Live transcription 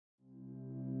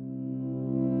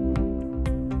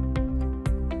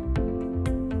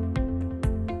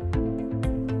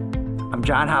I'm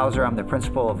John Hauser. I'm the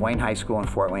principal of Wayne High School in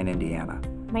Fort Wayne, Indiana.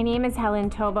 My name is Helen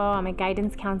Tobo. I'm a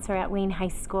guidance counselor at Wayne High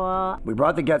School. We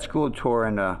brought the Get School tour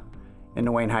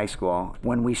into Wayne High School.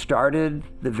 When we started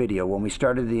the video, when we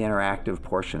started the interactive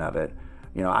portion of it,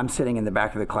 you know, I'm sitting in the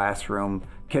back of the classroom,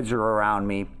 kids are around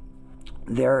me,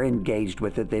 they're engaged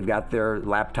with it, they've got their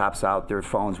laptops out, their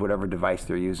phones, whatever device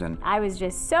they're using. I was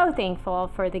just so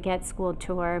thankful for the Get School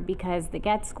tour because the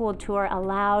Get School tour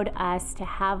allowed us to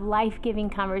have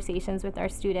life-giving conversations with our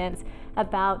students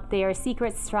about their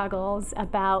secret struggles,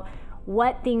 about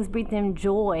what things bring them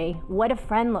joy, what a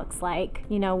friend looks like,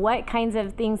 you know, what kinds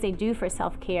of things they do for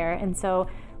self-care. And so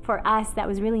for us, that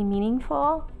was really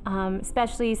meaningful,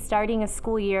 especially starting a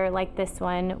school year like this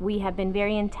one. We have been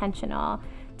very intentional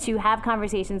to have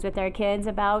conversations with our kids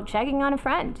about checking on a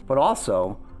friend. But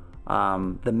also,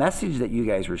 the message that you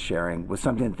guys were sharing was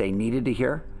something that they needed to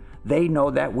hear. They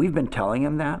know that, we've been telling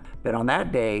them that, but on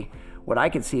that day, what I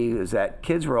could see is that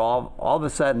kids were all of a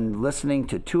sudden listening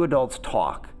to two adults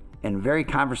talk in very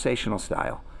conversational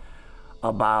style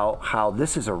about how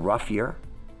this is a rough year,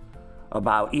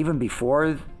 about even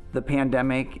before the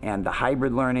pandemic and the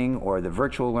hybrid learning or the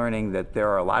virtual learning, that there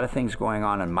are a lot of things going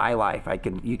on in my life.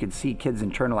 You could see kids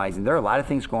internalizing, there are a lot of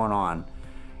things going on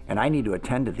and I need to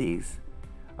attend to these.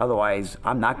 Otherwise,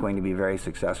 I'm not going to be very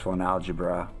successful in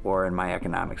algebra or in my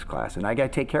economics class, and I gotta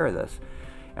take care of this.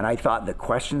 And I thought the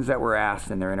questions that were asked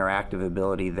and their interactive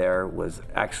ability there was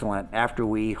excellent. After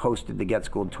we hosted the Get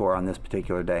School tour on this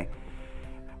particular day,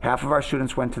 half of our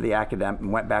students went to the academic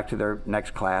and went back to their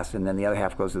next class, and then the other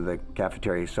half goes to the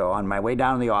cafeteria. So on my way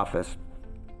down to the office,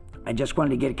 I just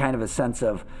wanted to get kind of a sense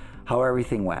of how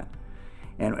everything went.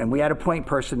 And we had a point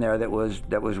person there that was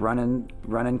running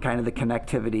kind of the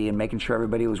connectivity and making sure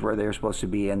everybody was where they were supposed to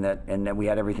be, and that we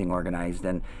had everything organized.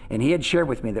 And he had shared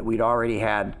with me that we'd already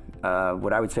had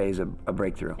what I would say is a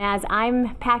breakthrough. As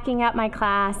I'm packing up my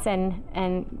class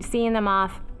and seeing them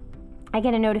off, I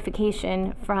get a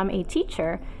notification from a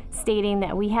teacher stating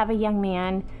that we have a young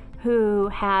man who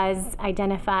has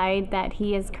identified that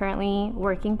he is currently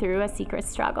working through a secret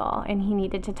struggle and he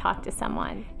needed to talk to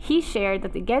someone. He shared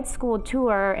that the Get School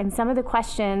tour and some of the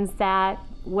questions that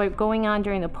were going on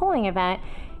during the polling event,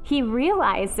 he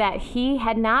realized that he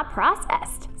had not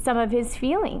processed some of his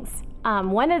feelings.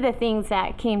 One of the things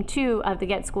that came to of the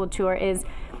Get School tour is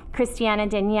Christiana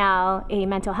Danielle, a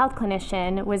mental health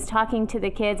clinician, was talking to the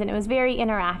kids, and it was very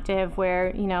interactive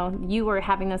where, you know, you were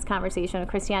having this conversation with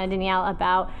Christiana Danielle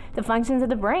about the functions of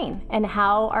the brain and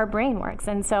how our brain works.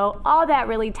 And so all that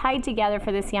really tied together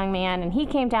for this young man, and he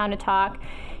came down to talk.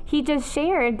 He just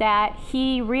shared that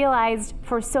he realized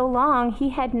for so long he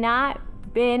had not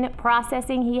been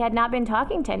processing, he had not been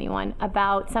talking to anyone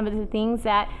about some of the things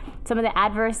some of the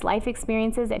adverse life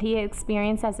experiences that he had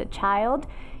experienced as a child.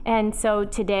 And so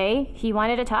today he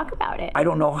wanted to talk about it. I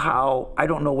don't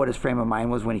know what his frame of mind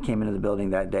was when he came into the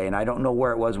building that day, and I don't know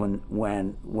where it was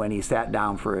when he sat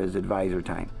down for his advisor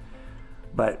time.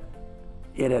 But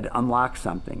it had unlocked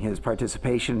something. His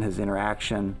participation, his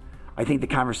interaction, I think the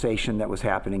conversation that was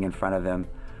happening in front of him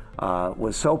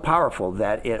was so powerful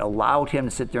that it allowed him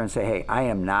to sit there and say, hey, I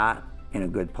am not in a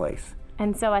good place.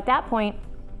 And so at that point,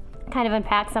 kind of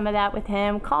unpacked some of that with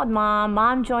him, called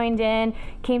mom joined in,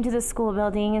 came to the school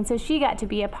building, and so she got to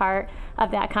be a part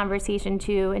of that conversation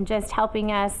too, and just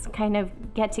helping us kind of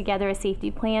get together a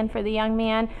safety plan for the young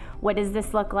man. What does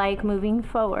this look like moving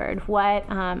forward? What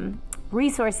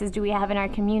resources do we have in our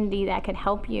community that could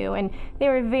help you? And they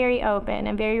were very open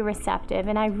and very receptive,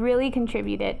 and I really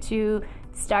contributed to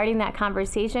starting that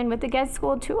conversation with the Get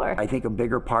School tour. I think a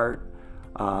bigger part,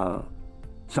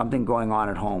 something going on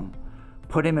at home,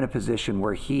 put him in a position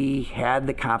where he had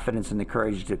the confidence and the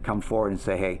courage to come forward and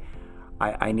say, hey,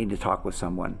 I need to talk with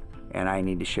someone and I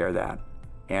need to share that.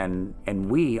 And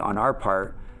we, on our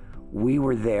part, we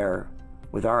were there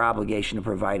with our obligation to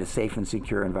provide a safe and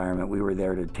secure environment. We were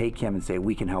there to take him and say,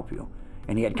 we can help you.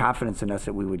 And he had confidence in us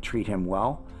that we would treat him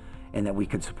well and that we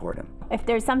could support him. If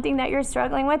there's something that you're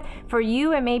struggling with, for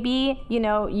you it may be, you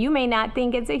know, you may not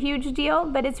think it's a huge deal,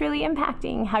 but it's really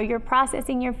impacting how you're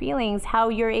processing your feelings, how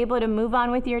you're able to move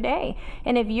on with your day.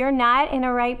 And if you're not in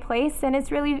a right place, then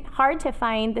it's really hard to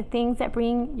find the things that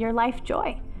bring your life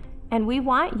joy. And we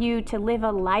want you to live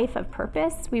a life of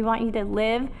purpose. We want you to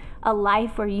live a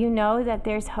life where you know that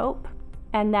there's hope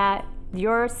and that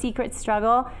your secret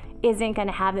struggle isn't going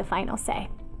to have the final say.